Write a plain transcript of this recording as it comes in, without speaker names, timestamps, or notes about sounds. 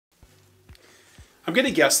I'm going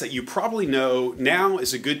to guess that you probably know now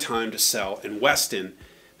is a good time to sell in Weston,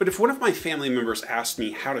 but if one of my family members asked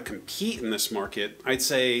me how to compete in this market, I'd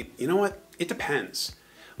say, you know what, it depends.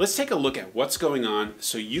 Let's take a look at what's going on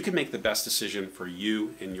so you can make the best decision for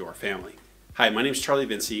you and your family. Hi, my name is Charlie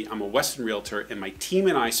Vinci. I'm a Weston Realtor, and my team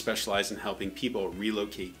and I specialize in helping people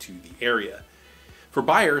relocate to the area. For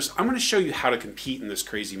buyers, I'm going to show you how to compete in this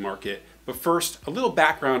crazy market, but first, a little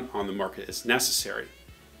background on the market is necessary.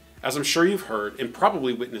 As I'm sure you've heard and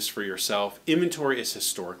probably witnessed for yourself, inventory is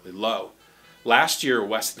historically low. Last year,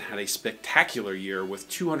 Weston had a spectacular year with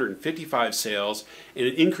 255 sales and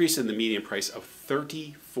an increase in the median price of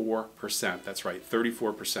 34%. That's right,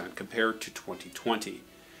 34% compared to 2020.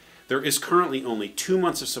 There is currently only 2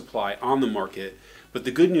 months of supply on the market, but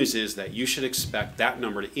the good news is that you should expect that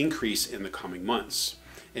number to increase in the coming months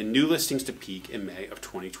and new listings to peak in May of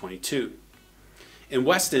 2022. In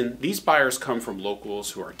Weston, these buyers come from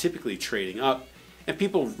locals who are typically trading up and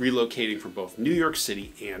people relocating from both New York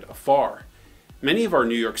City and afar. Many of our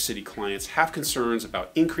New York City clients have concerns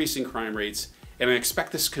about increasing crime rates, and I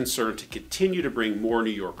expect this concern to continue to bring more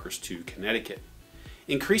New Yorkers to Connecticut.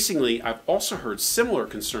 Increasingly, I've also heard similar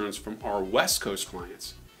concerns from our West Coast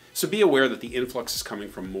clients, so be aware that the influx is coming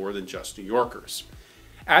from more than just New Yorkers.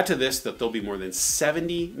 Add to this that there'll be more than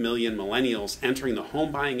 70 million millennials entering the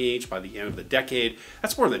home buying age by the end of the decade.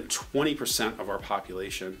 That's more than 20% of our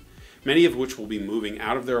population, many of which will be moving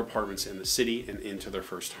out of their apartments in the city and into their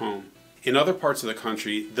first home. In other parts of the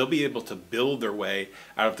country, they'll be able to build their way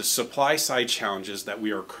out of the supply side challenges that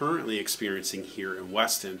we are currently experiencing here in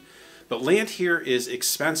Weston. But land here is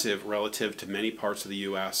expensive relative to many parts of the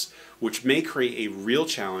US, which may create a real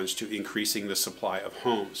challenge to increasing the supply of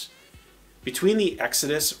homes. Between the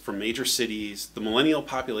exodus from major cities, the millennial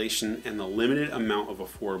population, and the limited amount of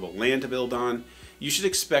affordable land to build on, you should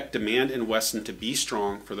expect demand in Weston to be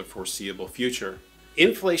strong for the foreseeable future.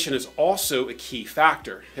 Inflation is also a key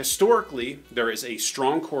factor. Historically, there is a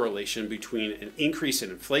strong correlation between an increase in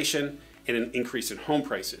inflation and an increase in home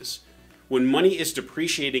prices. When money is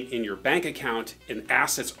depreciating in your bank account and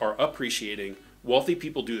assets are appreciating, wealthy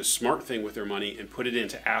people do the smart thing with their money and put it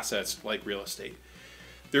into assets like real estate.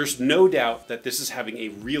 There's no doubt that this is having a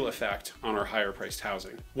real effect on our higher priced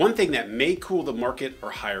housing. One thing that may cool the market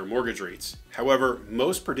are higher mortgage rates. However,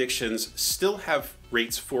 most predictions still have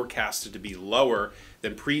rates forecasted to be lower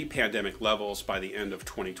than pre-pandemic levels by the end of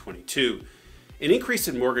 2022. An increase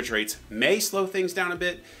in mortgage rates may slow things down a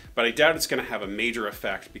bit, but I doubt it's going to have a major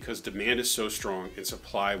effect because demand is so strong and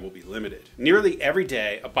supply will be limited. Nearly every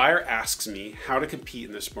day, a buyer asks me how to compete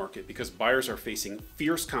in this market because buyers are facing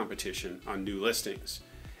fierce competition on new listings.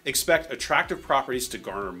 Expect attractive properties to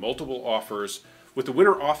garner multiple offers, with the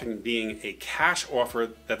winner often being a cash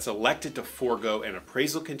offer that's elected to forego an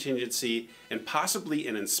appraisal contingency and possibly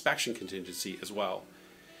an inspection contingency as well.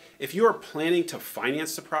 If you are planning to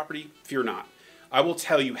finance the property, fear not. I will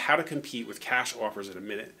tell you how to compete with cash offers in a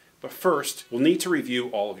minute, but first, we'll need to review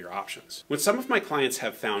all of your options. When some of my clients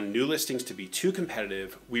have found new listings to be too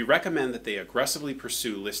competitive, we recommend that they aggressively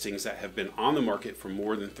pursue listings that have been on the market for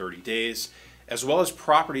more than 30 days, as well as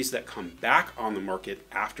properties that come back on the market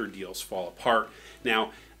after deals fall apart.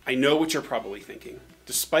 Now, I know what you're probably thinking.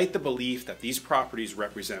 Despite the belief that these properties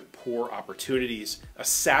represent poor opportunities, a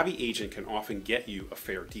savvy agent can often get you a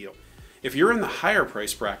fair deal. If you're in the higher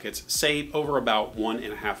price brackets, say over about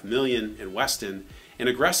 $1.5 million in Weston, an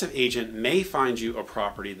aggressive agent may find you a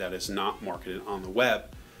property that is not marketed on the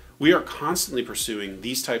web. We are constantly pursuing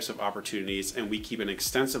these types of opportunities, and we keep an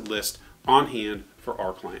extensive list on hand for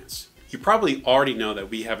our clients. You probably already know that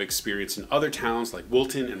we have experience in other towns like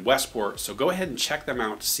Wilton and Westport, so go ahead and check them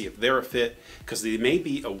out to see if they're a fit, because they may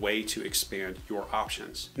be a way to expand your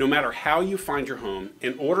options. No matter how you find your home,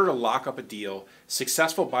 in order to lock up a deal,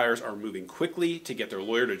 successful buyers are moving quickly to get their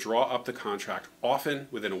lawyer to draw up the contract, often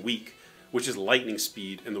within a week, which is lightning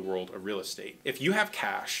speed in the world of real estate. If you have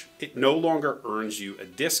cash, it no longer earns you a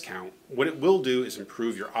discount. What it will do is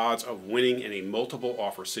improve your odds of winning in a multiple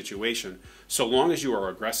offer situation, so long as you are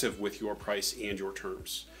aggressive with your price and your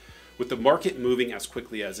terms. With the market moving as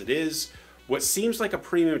quickly as it is, what seems like a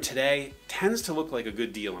premium today tends to look like a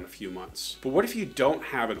good deal in a few months. But what if you don't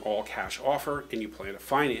have an all-cash offer and you plan to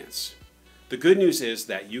finance? The good news is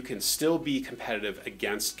that you can still be competitive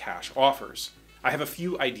against cash offers. I have a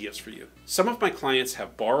few ideas for you. Some of my clients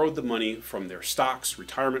have borrowed the money from their stocks,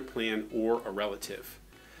 retirement plan, or a relative,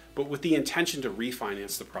 but with the intention to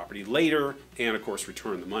refinance the property later and of course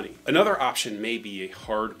return the money. Another option may be a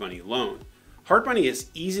hard money loan. Hard money is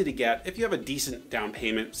easy to get if you have a decent down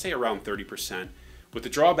payment, say around 30%, with the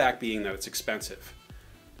drawback being that it's expensive.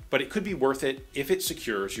 but it could be worth it if it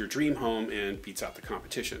secures your dream home and beats out the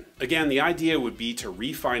competition. Again, the idea would be to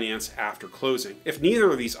refinance after closing. If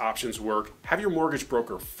neither of these options work, have your mortgage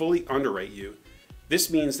broker fully underwrite you.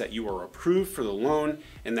 This means that you are approved for the loan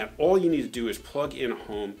and that all you need to do is plug in a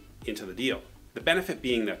home into the deal. The benefit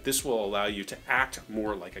being that this will allow you to act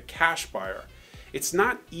more like a cash buyer. It's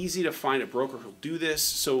not easy to find a broker who'll do this,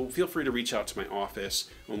 so feel free to reach out to my office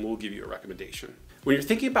and we'll give you a recommendation. When you're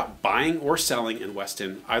thinking about buying or selling in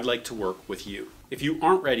Weston, I'd like to work with you. If you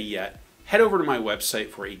aren't ready yet, head over to my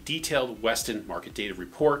website for a detailed Weston Market Data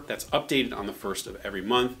Report that's updated on the 1st of every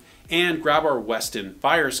month, and grab our Weston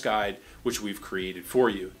Buyer's Guide, which we've created for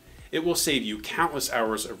you. It will save you countless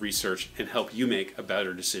hours of research and help you make a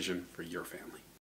better decision for your family.